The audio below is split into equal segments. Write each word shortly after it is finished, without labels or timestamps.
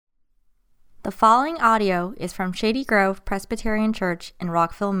The following audio is from Shady Grove Presbyterian Church in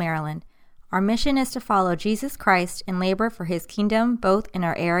Rockville, Maryland. Our mission is to follow Jesus Christ and labor for his kingdom both in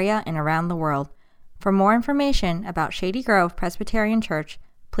our area and around the world. For more information about Shady Grove Presbyterian Church,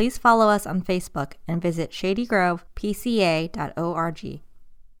 please follow us on Facebook and visit shadygrovepca.org.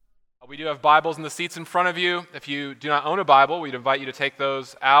 We do have Bibles in the seats in front of you. If you do not own a Bible, we'd invite you to take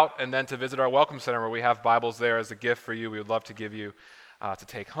those out and then to visit our Welcome Center where we have Bibles there as a gift for you. We would love to give you to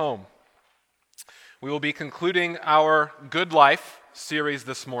take home. We will be concluding our Good Life series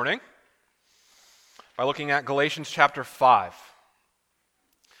this morning by looking at Galatians chapter 5.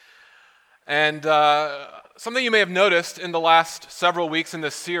 And something you may have noticed in the last several weeks in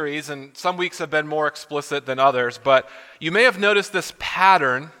this series, and some weeks have been more explicit than others, but you may have noticed this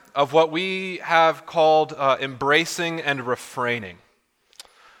pattern of what we have called embracing and refraining.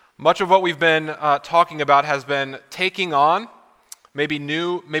 Much of what we've been talking about has been taking on maybe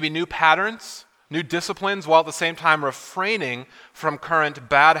new patterns, new disciplines, while at the same time refraining from current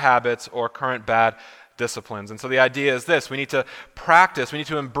bad habits or current bad disciplines. And so the idea is this: we need to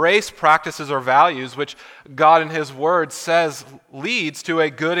embrace practices or values which God in his word says leads to a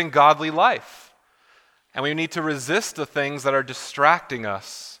good and godly life. And we need to resist the things that are distracting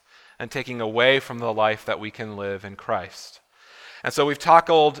us and taking away from the life that we can live in Christ. And so we've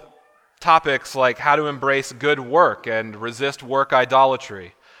tackled topics like how to embrace good work and resist work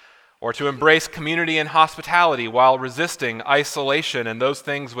idolatry, or to embrace community and hospitality while resisting isolation and those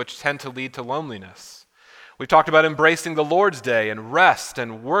things which tend to lead to loneliness. We've talked about embracing the Lord's Day and rest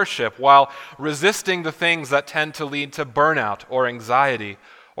and worship while resisting the things that tend to lead to burnout or anxiety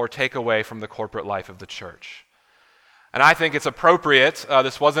or take away from the corporate life of the church. And I think it's appropriate,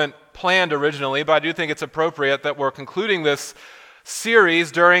 this wasn't planned originally, but I do think it's appropriate that we're concluding this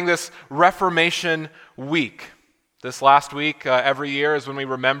series during this Reformation week. This last week, every year, is when we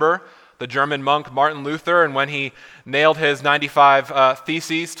remember the German monk Martin Luther and when he nailed his 95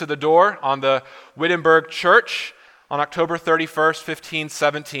 Theses to the door on the Wittenberg church on October 31st,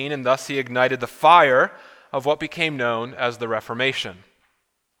 1517, and thus he ignited the fire of what became known as the Reformation.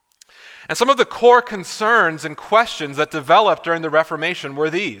 And some of the core concerns and questions that developed during the Reformation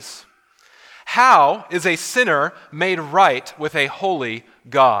were these: how is a sinner made right with a holy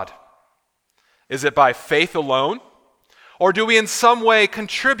God? Is it by faith alone? Or do we in some way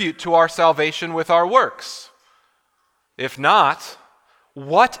contribute to our salvation with our works? If not,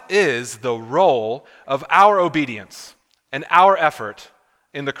 what is the role of our obedience and our effort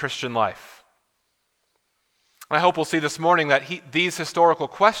in the Christian life? I hope we'll see this morning that these historical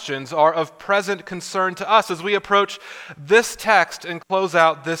questions are of present concern to us as we approach this text and close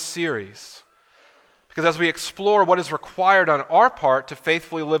out this series. Because as we explore what is required on our part to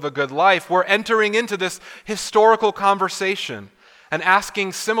faithfully live a good life, we're entering into this historical conversation and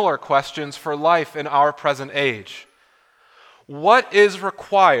asking similar questions for life in our present age. What is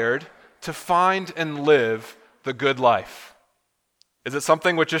required to find and live the good life? Is it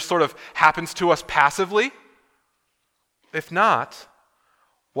something which just sort of happens to us passively? If not,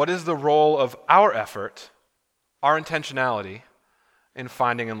 what is the role of our effort, our intentionality in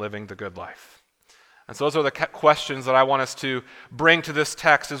finding and living the good life? And so those are the questions that I want us to bring to this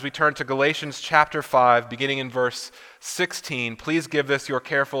text as we turn to Galatians chapter 5, beginning in verse 16. Please give this your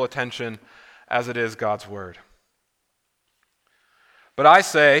careful attention as it is God's word. But I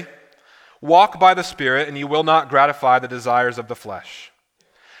say, walk by the Spirit, and you will not gratify the desires of the flesh.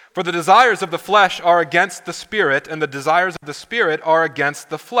 For the desires of the flesh are against the Spirit, and the desires of the Spirit are against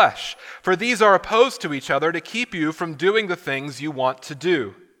the flesh. For these are opposed to each other to keep you from doing the things you want to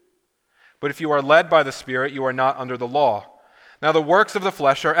do. But if you are led by the Spirit, you are not under the law. Now the works of the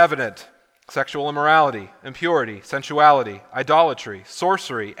flesh are evident: sexual immorality, impurity, sensuality, idolatry,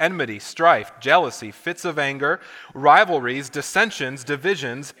 sorcery, enmity, strife, jealousy, fits of anger, rivalries, dissensions,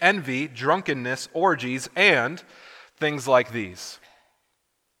 divisions, envy, drunkenness, orgies, and things like these.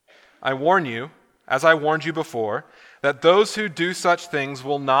 I warn you, as I warned you before, that those who do such things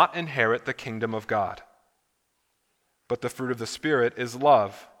will not inherit the kingdom of God. But the fruit of the Spirit is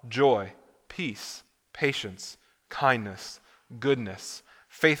love, joy, peace, patience, kindness, goodness,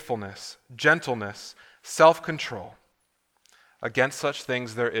 faithfulness, gentleness, self-control. Against such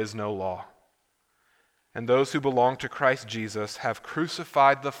things there is no law. And those who belong to Christ Jesus have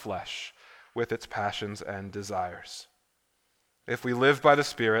crucified the flesh with its passions and desires. If we live by the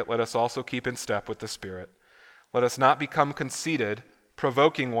Spirit, let us also keep in step with the Spirit. Let us not become conceited,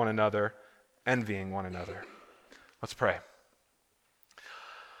 provoking one another, envying one another. Let's pray.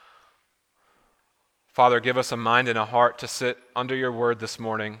 Father, give us a mind and a heart to sit under your word this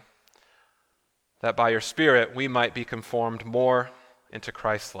morning, that by your Spirit we might be conformed more into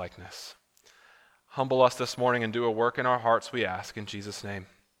Christ's likeness. humble us this morning and do a work in our hearts, we ask in Jesus' name.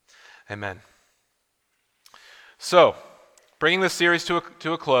 Amen. So, bringing this series to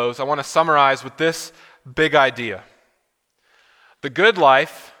a close, I want to summarize with this big idea. The good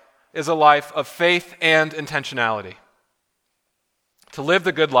life is a life of faith and intentionality. To live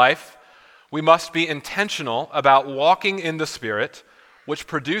the good life, we must be intentional about walking in the Spirit, which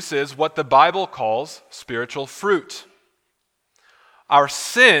produces what the Bible calls spiritual fruit. Our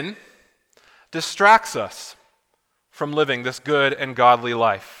sin distracts us from living this good and godly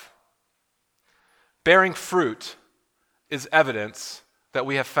life. Bearing fruit is evidence that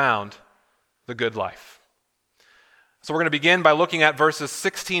we have found the good life. So we're going to begin by looking at verses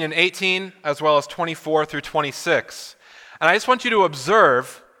 16 and 18, as well as 24 through 26. And I just want you to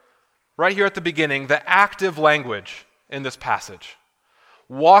observe, right here at the beginning, the active language in this passage.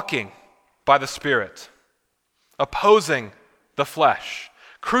 Walking by the Spirit, opposing the flesh,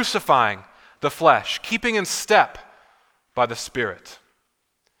 crucifying the flesh, keeping in step by the Spirit.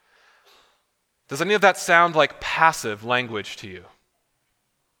 Does any of that sound like passive language to you?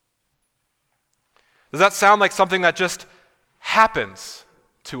 Does that sound like something that just happens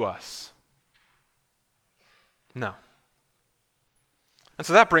to us? No. And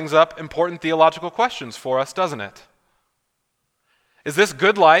so that brings up important theological questions for us, doesn't it? Is this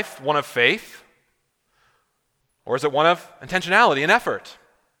good life one of faith? Or is it one of intentionality and effort?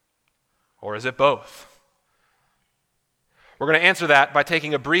 Or is it both? We're going to answer that by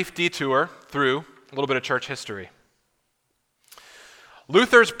taking a brief detour through a little bit of church history.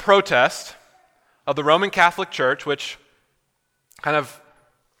 Luther's protest of the Roman Catholic Church, which kind of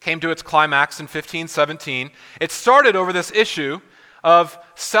came to its climax in 1517, it started over this issue of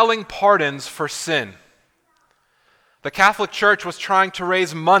selling pardons for sin. The Catholic Church was trying to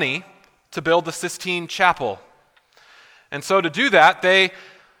raise money to build the Sistine Chapel. And so to do that, they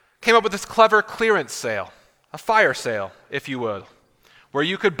came up with this clever clearance sale, a fire sale, if you would, where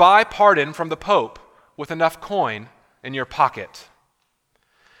you could buy pardon from the Pope with enough coin in your pocket.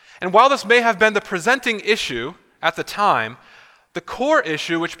 And while this may have been the presenting issue at the time, the core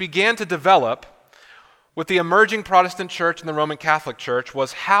issue which began to develop with the emerging Protestant church and the Roman Catholic Church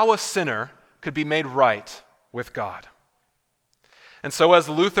was how a sinner could be made right with God. And so as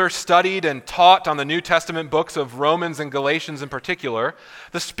Luther studied and taught on the New Testament books of Romans and Galatians in particular,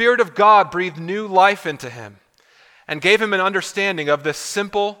 the Spirit of God breathed new life into him and gave him an understanding of this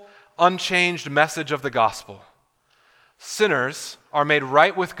simple, unchanged message of the gospel. Sinners are made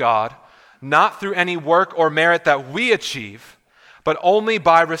right with God, not through any work or merit that we achieve, but only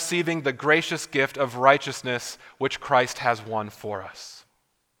by receiving the gracious gift of righteousness which Christ has won for us.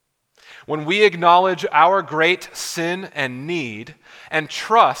 When we acknowledge our great sin and need and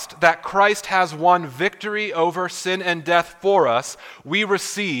trust that Christ has won victory over sin and death for us, we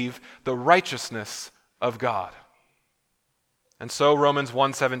receive the righteousness of God. And so Romans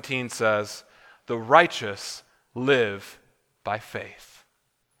 1:17 says, "The righteous live by faith."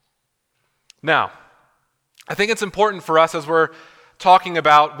 Now, I think it's important for us as we're talking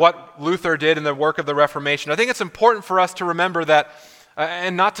about what Luther did in the work of the Reformation, I think it's important for us to remember that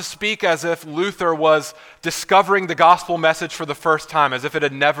and not to speak as if Luther was discovering the gospel message for the first time, as if it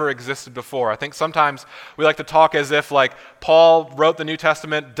had never existed before. I think sometimes we like to talk as if like Paul wrote the New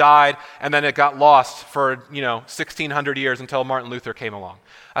Testament, died, and then it got lost for 1,600 years until Martin Luther came along.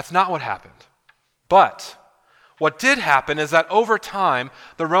 That's not what happened. But what did happen is that over time,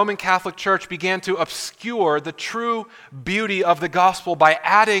 the Roman Catholic Church began to obscure the true beauty of the gospel by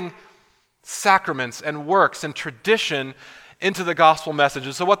adding sacraments and works and tradition into the gospel message.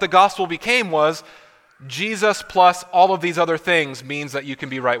 And so what the gospel became was Jesus plus all of these other things means that you can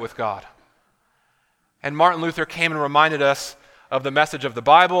be right with God. And Martin Luther came and reminded us of the message of the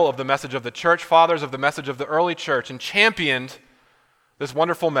Bible, of the message of the church fathers, of the message of the early church, and championed this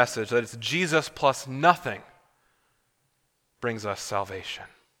wonderful message that it's Jesus plus nothing brings us salvation.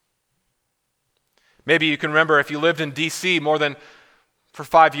 Maybe you can remember if you lived in D.C. more than for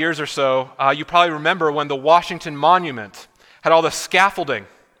 5 years or so, you probably remember when the Washington Monument had all the scaffolding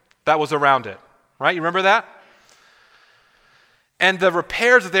that was around it, right? You remember that? And the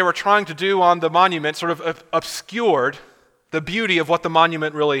repairs that they were trying to do on the monument sort of obscured the beauty of what the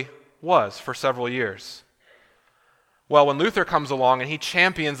monument really was for several years. Well, when Luther comes along and he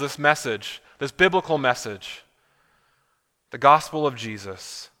champions this message, this biblical message, the gospel of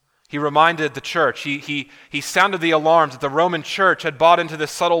Jesus, he reminded the church, he sounded the alarms that the Roman church had bought into this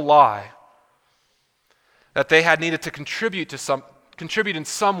subtle lie that they had needed to contribute in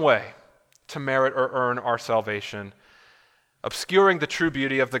some way to merit or earn our salvation, obscuring the true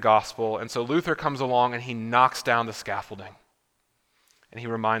beauty of the gospel. And so Luther comes along and he knocks down the scaffolding. and he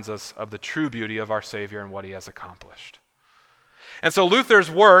reminds us of the true beauty of our Savior and what he has accomplished. And so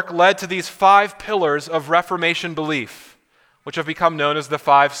Luther's work led to these 5 pillars of Reformation belief, which have become known as the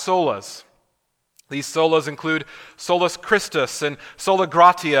 5 solas. These solas include solus Christus and sola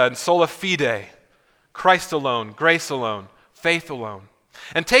gratia and sola fide, Christ alone, grace alone, faith alone.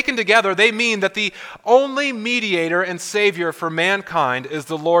 And taken together, they mean that the only mediator and Savior for mankind is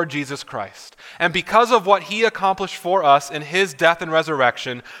the Lord Jesus Christ. And because of what he accomplished for us in his death and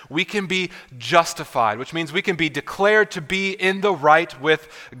resurrection, we can be justified, which means we can be declared to be in the right with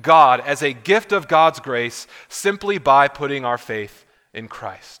God as a gift of God's grace simply by putting our faith in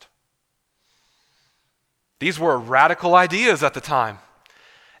Christ. These were radical ideas at the time,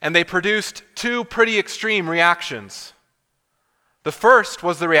 and they produced 2 pretty extreme reactions. The first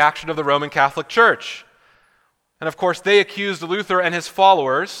was the reaction of the Roman Catholic Church. And of course, they accused Luther and his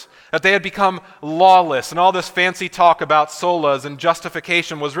followers that they had become lawless, and all this fancy talk about solas and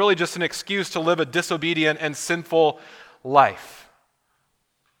justification was really just an excuse to live a disobedient and sinful life.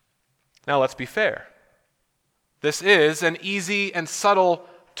 Now, let's be fair. This is an easy and subtle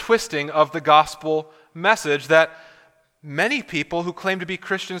twisting of the gospel message that many people who claim to be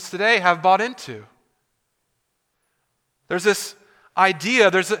Christians today have bought into. There's this idea,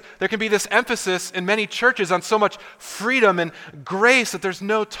 there can be this emphasis in many churches on so much freedom and grace that there's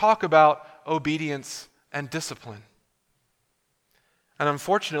no talk about obedience and discipline. And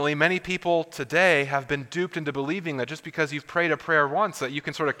unfortunately, many people today have been duped into believing that just because you've prayed a prayer once, that you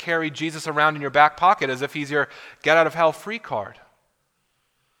can sort of carry Jesus around in your back pocket as if he's your get-out-of-hell-free card.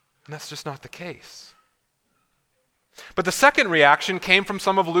 And that's just not the case. But the second reaction came from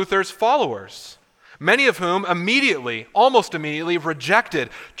some of Luther's followers, many of whom almost immediately, rejected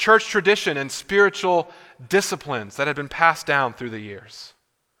church tradition and spiritual disciplines that had been passed down through the years.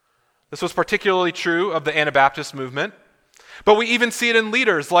 This was particularly true of the Anabaptist movement, but we even see it in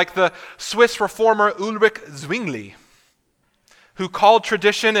leaders like the Swiss reformer Ulrich Zwingli, who called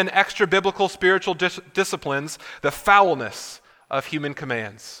tradition and extra-biblical spiritual disciplines the foulness of human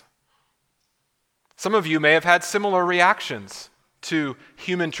commands. Some of you may have had similar reactions to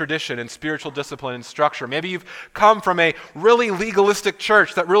human tradition and spiritual discipline and structure. Maybe you've come from a really legalistic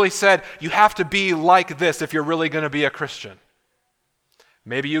church that really said you have to be like this if you're really going to be a Christian.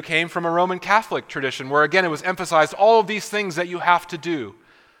 Maybe you came from a Roman Catholic tradition where, again, it was emphasized all of these things that you have to do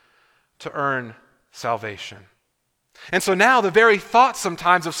to earn salvation. And so now the very thought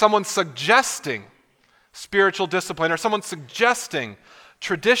sometimes of someone suggesting spiritual discipline or someone suggesting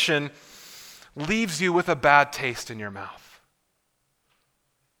tradition leaves you with a bad taste in your mouth.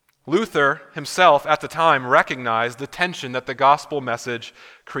 Luther himself at the time recognized the tension that the gospel message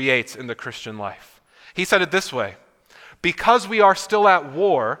creates in the Christian life. He said it this way: because we are still at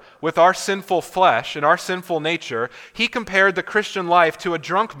war with our sinful flesh and our sinful nature, he compared the Christian life to a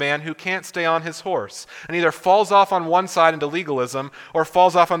drunk man who can't stay on his horse and either falls off on one side into legalism or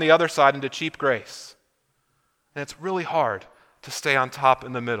falls off on the other side into cheap grace. And it's really hard to stay on top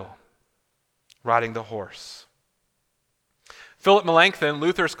in the middle, riding the horse. Philip Melanchthon,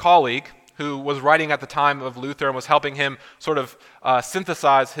 Luther's colleague, who was writing at the time of Luther and was helping him sort of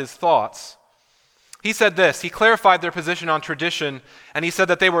synthesize his thoughts, he said this. He clarified their position on tradition, and he said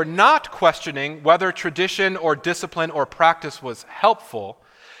that they were not questioning whether tradition or discipline or practice was helpful.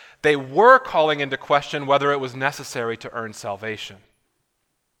 They were calling into question whether it was necessary to earn salvation.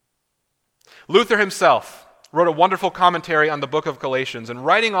 Luther himself wrote a wonderful commentary on the book of Galatians, and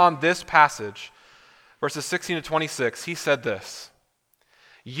writing on this passage, verses 16 to 26, he said this: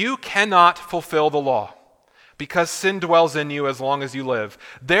 "You cannot fulfill the law, because sin dwells in you as long as you live.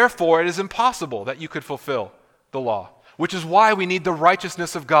 Therefore, it is impossible that you could fulfill the law, which is why we need the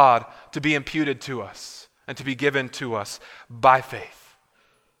righteousness of God to be imputed to us and to be given to us by faith.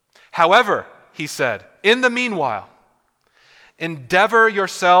 However," he said, "in the meanwhile, endeavor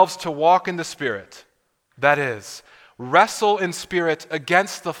yourselves to walk in the Spirit, that is, wrestle in spirit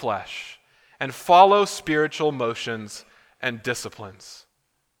against the flesh, and follow spiritual motions and disciplines."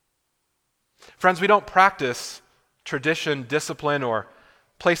 Friends, we don't practice tradition, discipline, or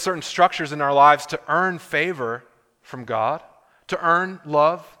place certain structures in our lives to earn favor from God, to earn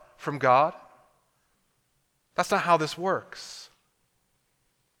love from God. That's not how this works.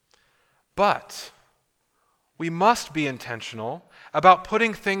 But we must be intentional about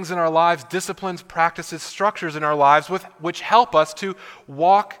putting things in our lives, disciplines, practices, structures in our lives which help us to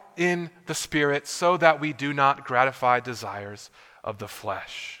walk in the Spirit so that we do not gratify desires of the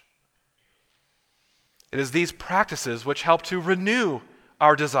flesh. It is these practices which help to renew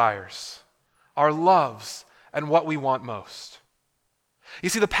our desires, our loves, and what we want most. You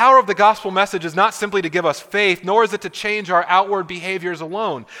see, the power of the gospel message is not simply to give us faith, nor is it to change our outward behaviors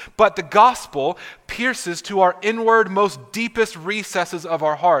alone, but the gospel pierces to our inward, most deepest recesses of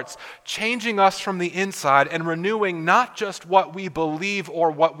our hearts, changing us from the inside and renewing not just what we believe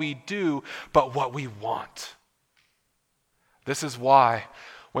or what we do, but what we want. This is why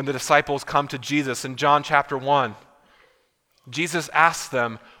when the disciples come to Jesus in John chapter 1, Jesus asks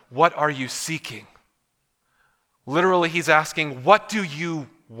them, "What are you seeking?" Literally, he's asking, what do you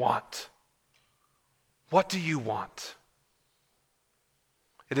want? What do you want?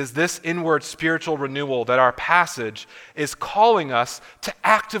 It is this inward spiritual renewal that our passage is calling us to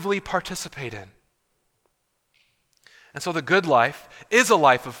actively participate in. And so the good life is a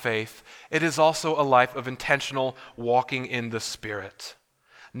life of faith. It is also a life of intentional walking in the Spirit.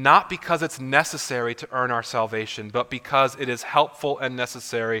 Not because it's necessary to earn our salvation, but because it is helpful and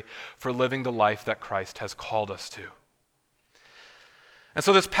necessary for living the life that Christ has called us to. And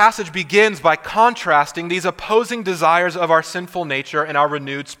so this passage begins by contrasting these opposing desires of our sinful nature and our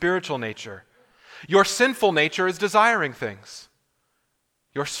renewed spiritual nature. Your sinful nature is desiring things.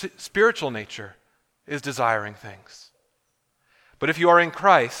 Your spiritual nature is desiring things. But if you are in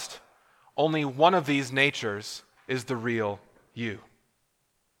Christ, only one of these natures is the real you.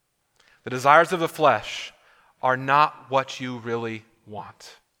 The desires of the flesh are not what you really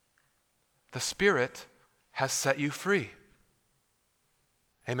want. The Spirit has set you free.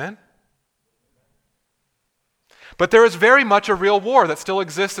 Amen? But there is very much a real war that still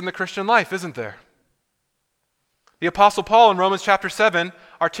exists in the Christian life, isn't there? The Apostle Paul in Romans chapter 7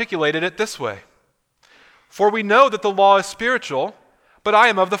 articulated it this way. For we know that the law is spiritual, but I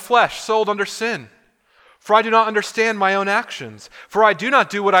am of the flesh, sold under sin. For I do not understand my own actions. For I do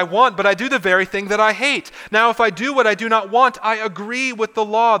not do what I want, but I do the very thing that I hate. Now if I do what I do not want, I agree with the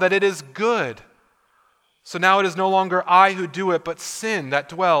law that it is good. So now it is no longer I who do it, but sin that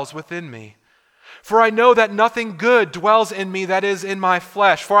dwells within me. For I know that nothing good dwells in me, that is, in my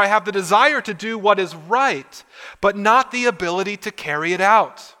flesh. For I have the desire to do what is right, but not the ability to carry it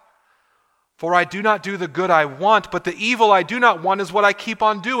out. For I do not do the good I want, but the evil I do not want is what I keep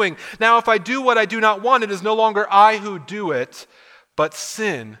on doing. Now if I do what I do not want, it is no longer I who do it, but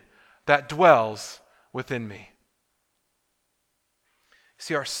sin that dwells within me.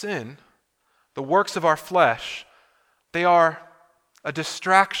 See, our sin, the works of our flesh, they are a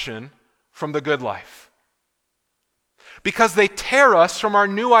distraction from the good life. Because they tear us from our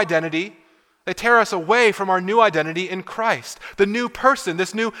new identity. They tear us away from our new identity in Christ, the new person,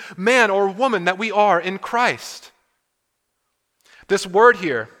 this new man or woman that we are in Christ. This word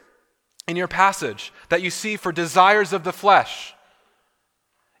here in your passage that you see for desires of the flesh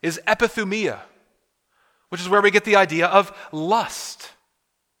is epithumia, which is where we get the idea of lust.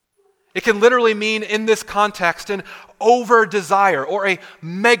 It can literally mean in this context an over-desire or a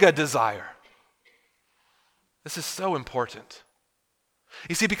mega-desire. This is so important.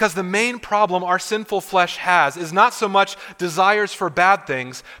 You see, because the main problem our sinful flesh has is not so much desires for bad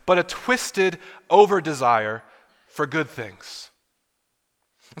things, but a twisted over-desire for good things.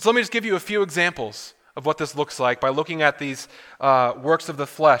 And so let me just give you a few examples of what this looks like by looking at these works of the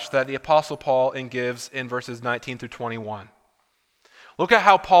flesh that the Apostle Paul gives in verses 19 through 21. Look at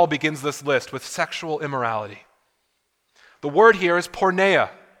how Paul begins this list with sexual immorality. The word here is porneia,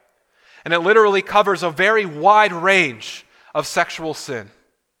 and it literally covers a very wide range of sexual sin.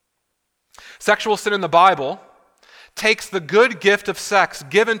 Sexual sin in the Bible takes the good gift of sex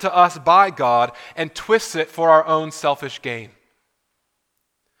given to us by God and twists it for our own selfish gain.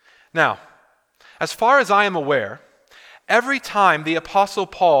 Now, as far as I am aware, every time the Apostle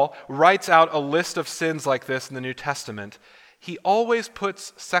Paul writes out a list of sins like this in the New Testament, he always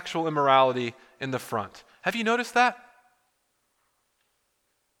puts sexual immorality in the front. Have you noticed that?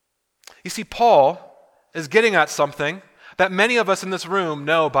 You see, Paul is getting at something that many of us in this room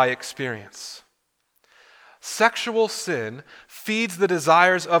know by experience. Sexual sin feeds the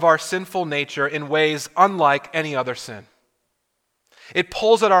desires of our sinful nature in ways unlike any other sin. It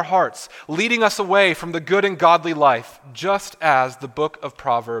pulls at our hearts, leading us away from the good and godly life, just as the book of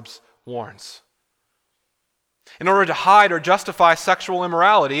Proverbs warns. In order to hide or justify sexual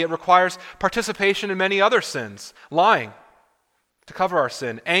immorality, it requires participation in many other sins. Lying, to cover our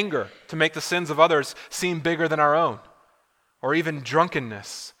sin. Anger, to make the sins of others seem bigger than our own. Or even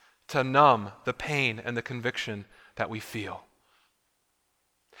drunkenness, to numb the pain and the conviction that we feel.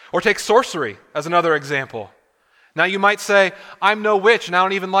 Or take sorcery as another example. Now you might say, I'm no witch and I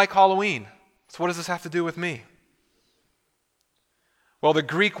don't even like Halloween. So what does this have to do with me? Well, the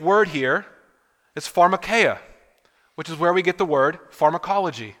Greek word here is pharmakeia, which is where we get the word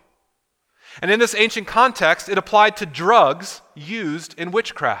pharmacology. And in this ancient context, it applied to drugs used in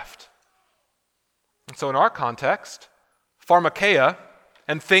witchcraft. And so in our context, pharmakeia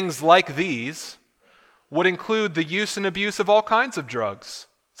and things like these would include the use and abuse of all kinds of drugs,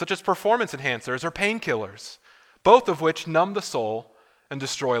 such as performance enhancers or painkillers, both of which numb the soul and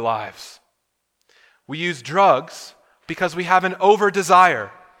destroy lives. We use drugs because we have an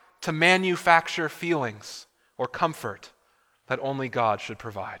over-desire to manufacture feelings or comfort that only God should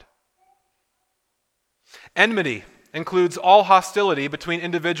provide. Enmity includes all hostility between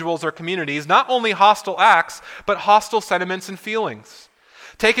individuals or communities, not only hostile acts, but hostile sentiments and feelings.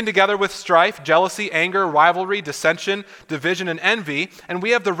 Taken together with strife, jealousy, anger, rivalry, dissension, division, and envy, and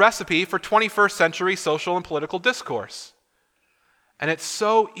we have the recipe for 21st century social and political discourse. And it's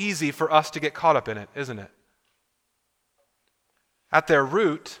so easy for us to get caught up in it, isn't it? At their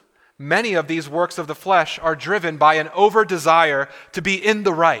root, many of these works of the flesh are driven by an over-desire to be in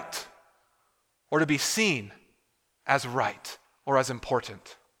the right, or to be seen as right or as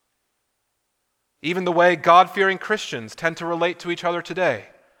important. Even the way God-fearing Christians tend to relate to each other today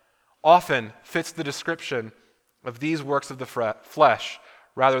often fits the description of these works of the flesh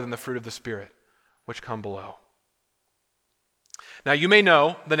rather than the fruit of the Spirit, which come below. Now, you may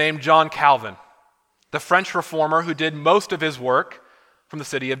know the name John Calvin, the French reformer who did most of his work from the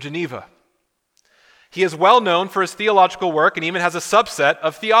city of Geneva. He is well known for his theological work and even has a subset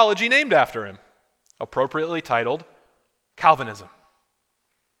of theology named after him, appropriately titled Calvinism.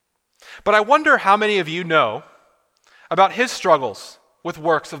 But I wonder how many of you know about his struggles with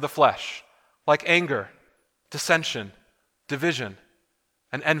works of the flesh, like anger, dissension, division,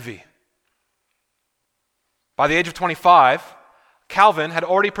 and envy. By the age of 25, Calvin had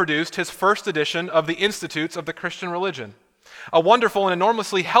already produced his first edition of the Institutes of the Christian Religion, a wonderful and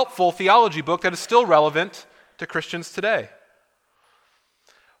enormously helpful theology book that is still relevant to Christians today.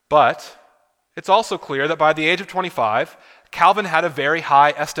 But it's also clear that by the age of 25, Calvin had a very high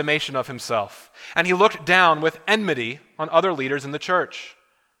estimation of himself, and he looked down with enmity on other leaders in the church.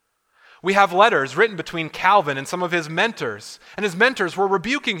 We have letters written between Calvin and some of his mentors, and his mentors were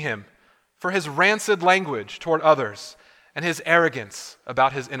rebuking him for his rancid language toward others and his arrogance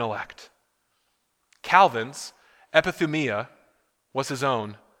about his intellect. Calvin's epithumia was his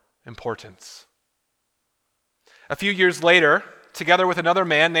own importance. A few years later, together with another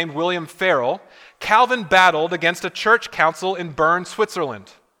man named William Farel, Calvin battled against a church council in Bern,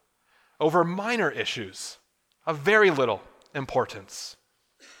 Switzerland, over minor issues of very little importance.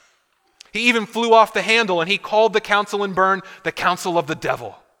 He even flew off the handle and he called the council in Bern the Council of the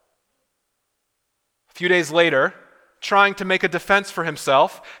Devil. A few days later, trying to make a defense for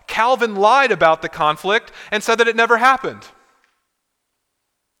himself, Calvin lied about the conflict and said that it never happened.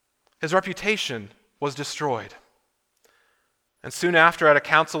 His reputation was destroyed. And soon after, at a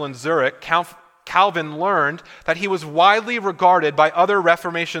council in Zurich, Calvin learned that he was widely regarded by other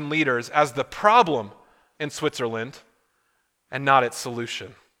Reformation leaders as the problem in Switzerland and not its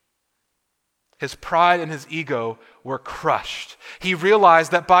solution. His pride and his ego were crushed. He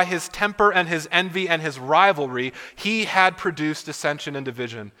realized that by his temper and his envy and his rivalry, he had produced dissension and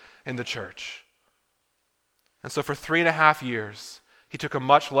division in the church. And so for 3.5 years, he took a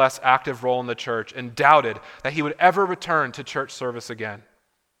much less active role in the church and doubted that he would ever return to church service again.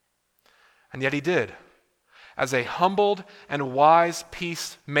 And yet he did, as a humbled and wise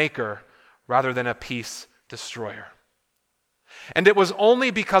peacemaker rather than a peace destroyer. And it was only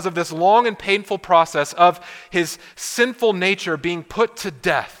because of this long and painful process of his sinful nature being put to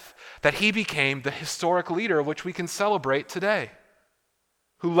death that he became the historic leader which we can celebrate today,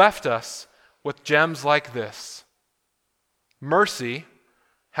 who left us with gems like this. Mercy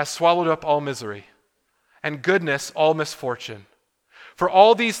has swallowed up all misery, and goodness all misfortune. For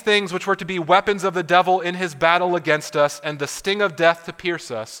all these things which were to be weapons of the devil in his battle against us and the sting of death to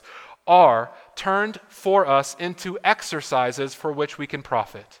pierce us are turned for us into exercises for which we can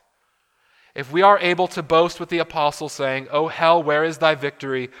profit. If we are able to boast with the apostle saying, "O hell, where is thy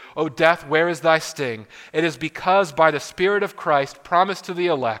victory? O death, where is thy sting?" it is because by the Spirit of Christ promised to the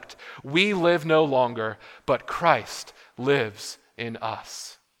elect, we live no longer, but Christ lives in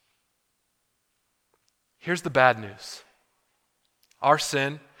us. Here's the bad news. Our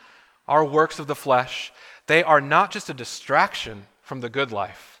sin, our works of the flesh, they are not just a distraction from the good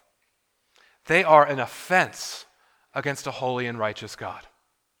life. They are an offense against a holy and righteous God.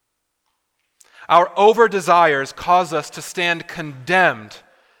 Our over-desires cause us to stand condemned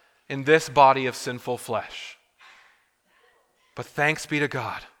in this body of sinful flesh. But thanks be to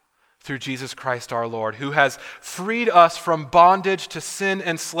God through Jesus Christ our Lord, who has freed us from bondage to sin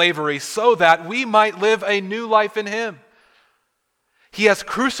and slavery so that we might live a new life in Him. He has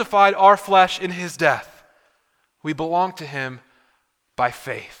crucified our flesh in his death. We belong to him by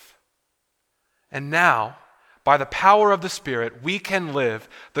faith. And now, by the power of the Spirit, we can live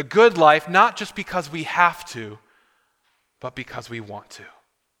the good life not just because we have to, but because we want to.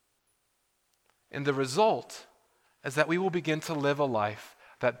 And the result is that we will begin to live a life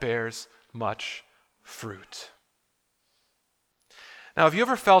that bears much fruit. Now, have you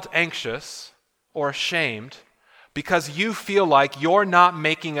ever felt anxious or ashamed because you feel like you're not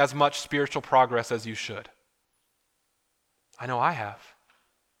making as much spiritual progress as you should? I know I have.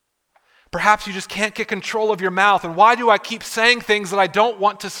 Perhaps you just can't get control of your mouth, and why do I keep saying things that I don't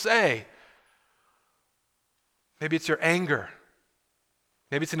want to say? Maybe it's your anger.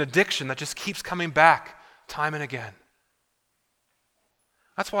 Maybe it's an addiction that just keeps coming back time and again.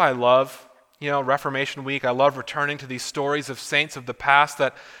 That's why I love, Reformation Week. I love returning to these stories of saints of the past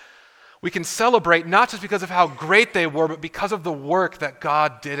that we can celebrate not just because of how great they were, but because of the work that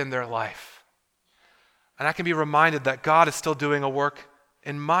God did in their life. And I can be reminded that God is still doing a work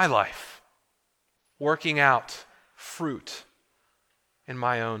in my life, working out fruit in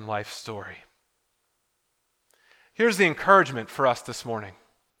my own life story. Here's the encouragement for us this morning.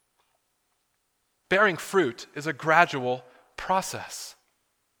 Bearing fruit is a gradual process.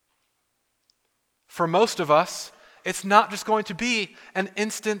 For most of us, it's not just going to be an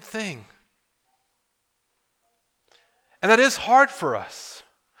instant thing. And that is hard for us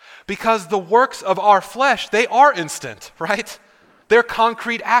because the works of our flesh, they are instant, right? They're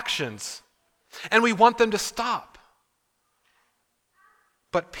concrete actions, and we want them to stop.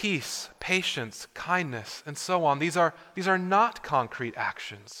 But peace, patience, kindness, and so on, these are not concrete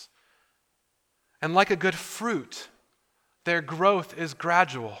actions. And like a good fruit, their growth is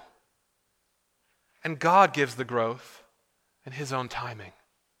gradual. And God gives the growth in his own timing.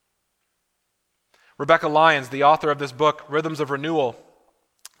 Rebecca Lyons, the author of this book, Rhythms of Renewal,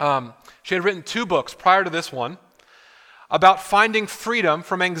 she had written 2 books prior to this one about finding freedom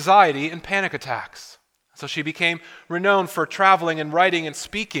from anxiety and panic attacks. So she became renowned for traveling and writing and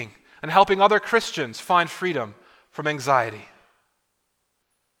speaking and helping other Christians find freedom from anxiety.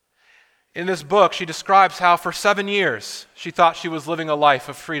 In this book, she describes how for 7 years she thought she was living a life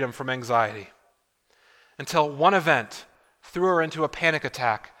of freedom from anxiety, until one event threw her into a panic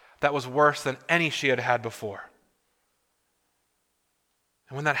attack that was worse than any she had had before.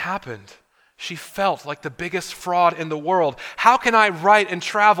 And when that happened, she felt like the biggest fraud in the world. How can I write and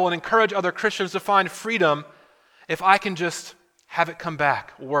travel and encourage other Christians to find freedom if I can just have it come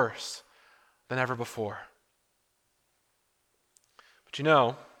back worse than ever before?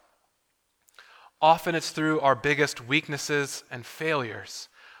 But often it's through our biggest weaknesses and failures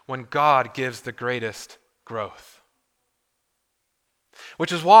when God gives the greatest growth.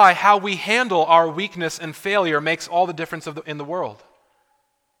 Which is why how we handle our weakness and failure makes all the difference in the world.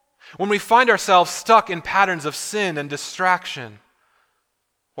 When we find ourselves stuck in patterns of sin and distraction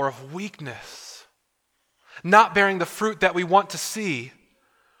or of weakness, not bearing the fruit that we want to see,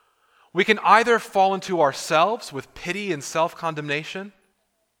 we can either fall into ourselves with pity and self-condemnation,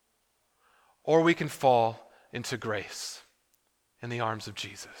 or we can fall into grace in the arms of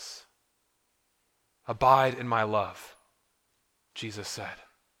Jesus. Abide in my love, Jesus said.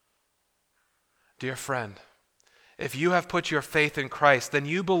 Dear friend, if you have put your faith in Christ, then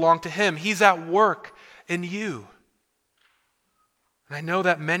you belong to him. He's at work in you. And I know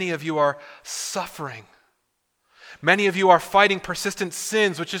that many of you are suffering. Many of you are fighting persistent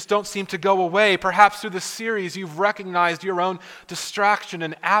sins which just don't seem to go away. Perhaps through the series you've recognized your own distraction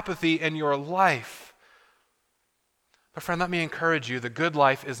and apathy in your life. But friend, let me encourage you, the good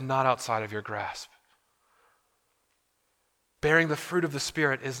life is not outside of your grasp. Bearing the fruit of the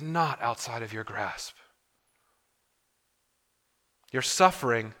Spirit is not outside of your grasp. Your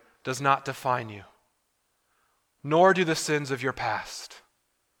suffering does not define you, nor do the sins of your past.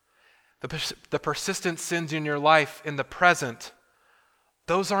 The persistent sins in your life in the present,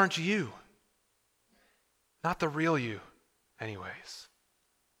 those aren't you. Not the real you, anyways.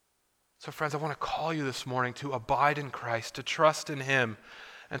 So friends, I want to call you this morning to abide in Christ, to trust in him,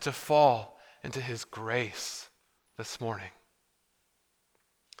 and to fall into his grace this morning.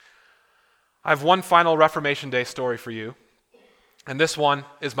 I have one final Reformation Day story for you. And this one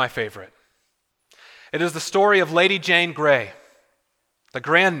is my favorite. It is the story of Lady Jane Grey, the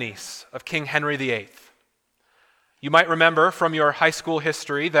grandniece of King Henry VIII. You might remember from your high school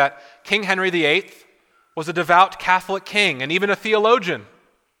history that King Henry VIII was a devout Catholic king and even a theologian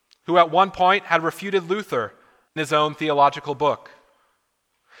who at one point had refuted Luther in his own theological book.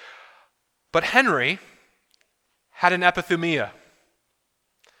 But Henry had an epithumia.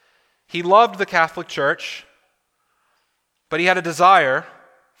 He loved the Catholic Church, but he had a desire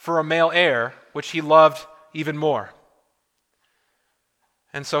for a male heir, which he loved even more.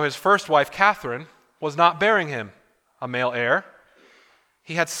 And so his first wife, Catherine, was not bearing him a male heir.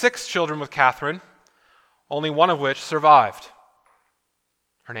 He had 6 children with Catherine, only one of which survived.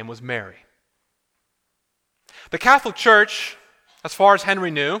 Her name was Mary. The Catholic Church, as far as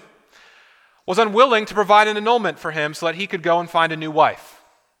Henry knew, was unwilling to provide an annulment for him so that he could go and find a new wife.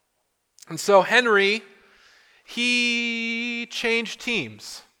 And so Henry, he changed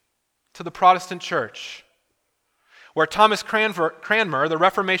teams to the Protestant Church, where Thomas Cranmer, the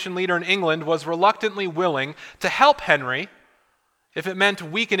Reformation leader in England, was reluctantly willing to help Henry if it meant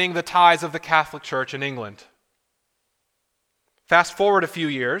weakening the ties of the Catholic Church in England. Fast forward a few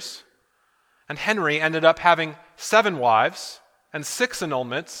years, and Henry ended up having 7 wives and 6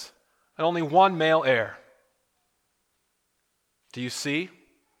 annulments and only 1 male heir. Do you see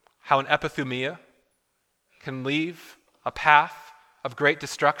how an epithumia can leave a path of great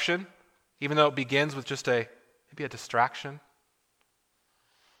destruction, even though it begins with just maybe a distraction?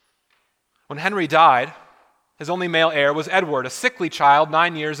 When Henry died, his only male heir was Edward, a sickly child,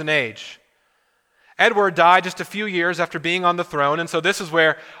 9 years in age. Edward died just a few years after being on the throne, and so this is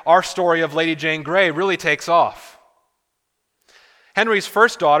where our story of Lady Jane Grey really takes off. Henry's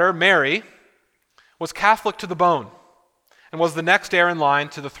first daughter, Mary, was Catholic to the bone and was the next heir in line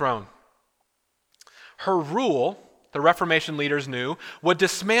to the throne. Her rule, the Reformation leaders knew, would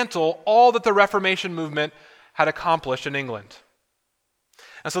dismantle all that the Reformation movement had accomplished in England.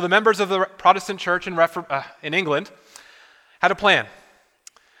 And so the members of the Protestant church in England had a plan.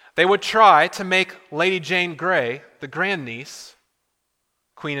 They would try to make Lady Jane Grey, the grandniece,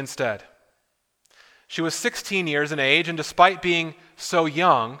 queen instead. She was 16 years in age, and despite being so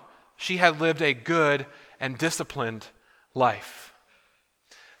young, she had lived a good and disciplined life.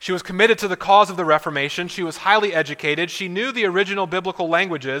 She was committed to the cause of the Reformation. She was highly educated. She knew the original biblical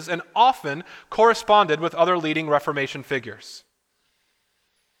languages and often corresponded with other leading Reformation figures.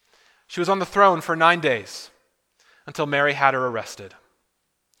 She was on the throne for 9 days until Mary had her arrested.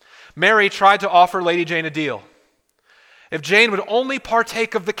 Mary tried to offer Lady Jane a deal. If Jane would only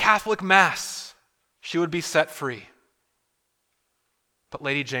partake of the Catholic Mass, she would be set free. But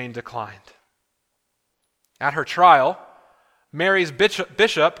Lady Jane declined. At her trial, Mary's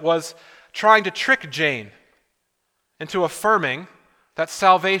bishop was trying to trick Jane into affirming that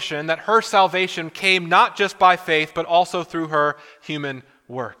her salvation came not just by faith, but also through her human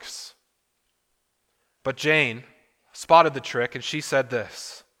works. But Jane spotted the trick, and she said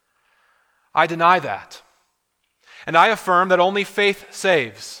this: "I deny that, and I affirm that only faith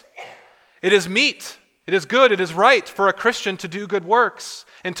saves. It is meet, it is good, it is right for a Christian to do good works,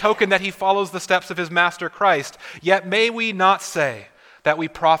 in token that he follows the steps of his Master Christ. Yet may we not say that we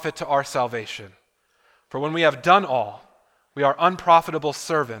profit to our salvation. For when we have done all, we are unprofitable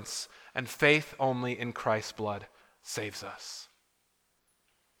servants, and faith only in Christ's blood saves us."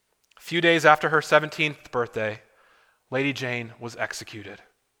 A few days after her 17th birthday, Lady Jane was executed.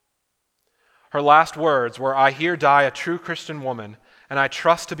 Her last words were, "I here die a true Christian woman, and I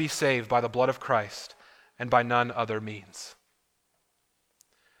trust to be saved by the blood of Christ and by none other means."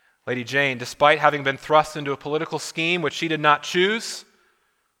 Lady Jane, despite having been thrust into a political scheme which she did not choose,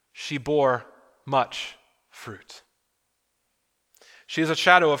 she bore much fruit. She is a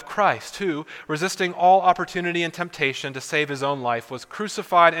shadow of Christ who, resisting all opportunity and temptation to save his own life, was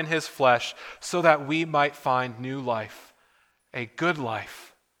crucified in his flesh so that we might find new life, a good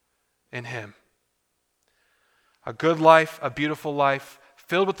life in him. A good life, a beautiful life,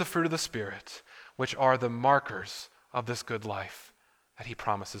 filled with the fruit of the Spirit, which are the markers of this good life that he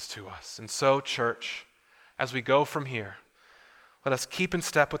promises to us. And so, church, as we go from here, let us keep in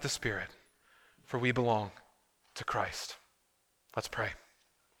step with the Spirit, for we belong to Christ. Let's pray.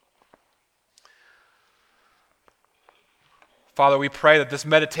 Father, we pray that this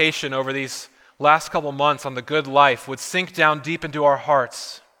meditation over these last couple months on the good life would sink down deep into our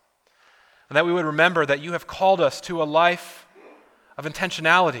hearts, and that we would remember that you have called us to a life of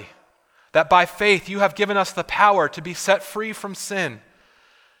intentionality, that by faith you have given us the power to be set free from sin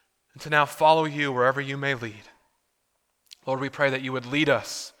and to now follow you wherever you may lead. Lord, we pray that you would lead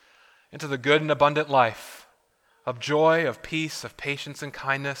us into the good and abundant life of joy, of peace, of patience and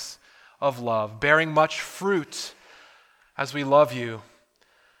kindness, of love, bearing much fruit as we love you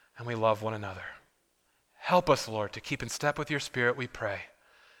and we love one another. Help us, Lord, to keep in step with your Spirit, we pray.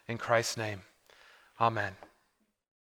 In Christ's name, amen.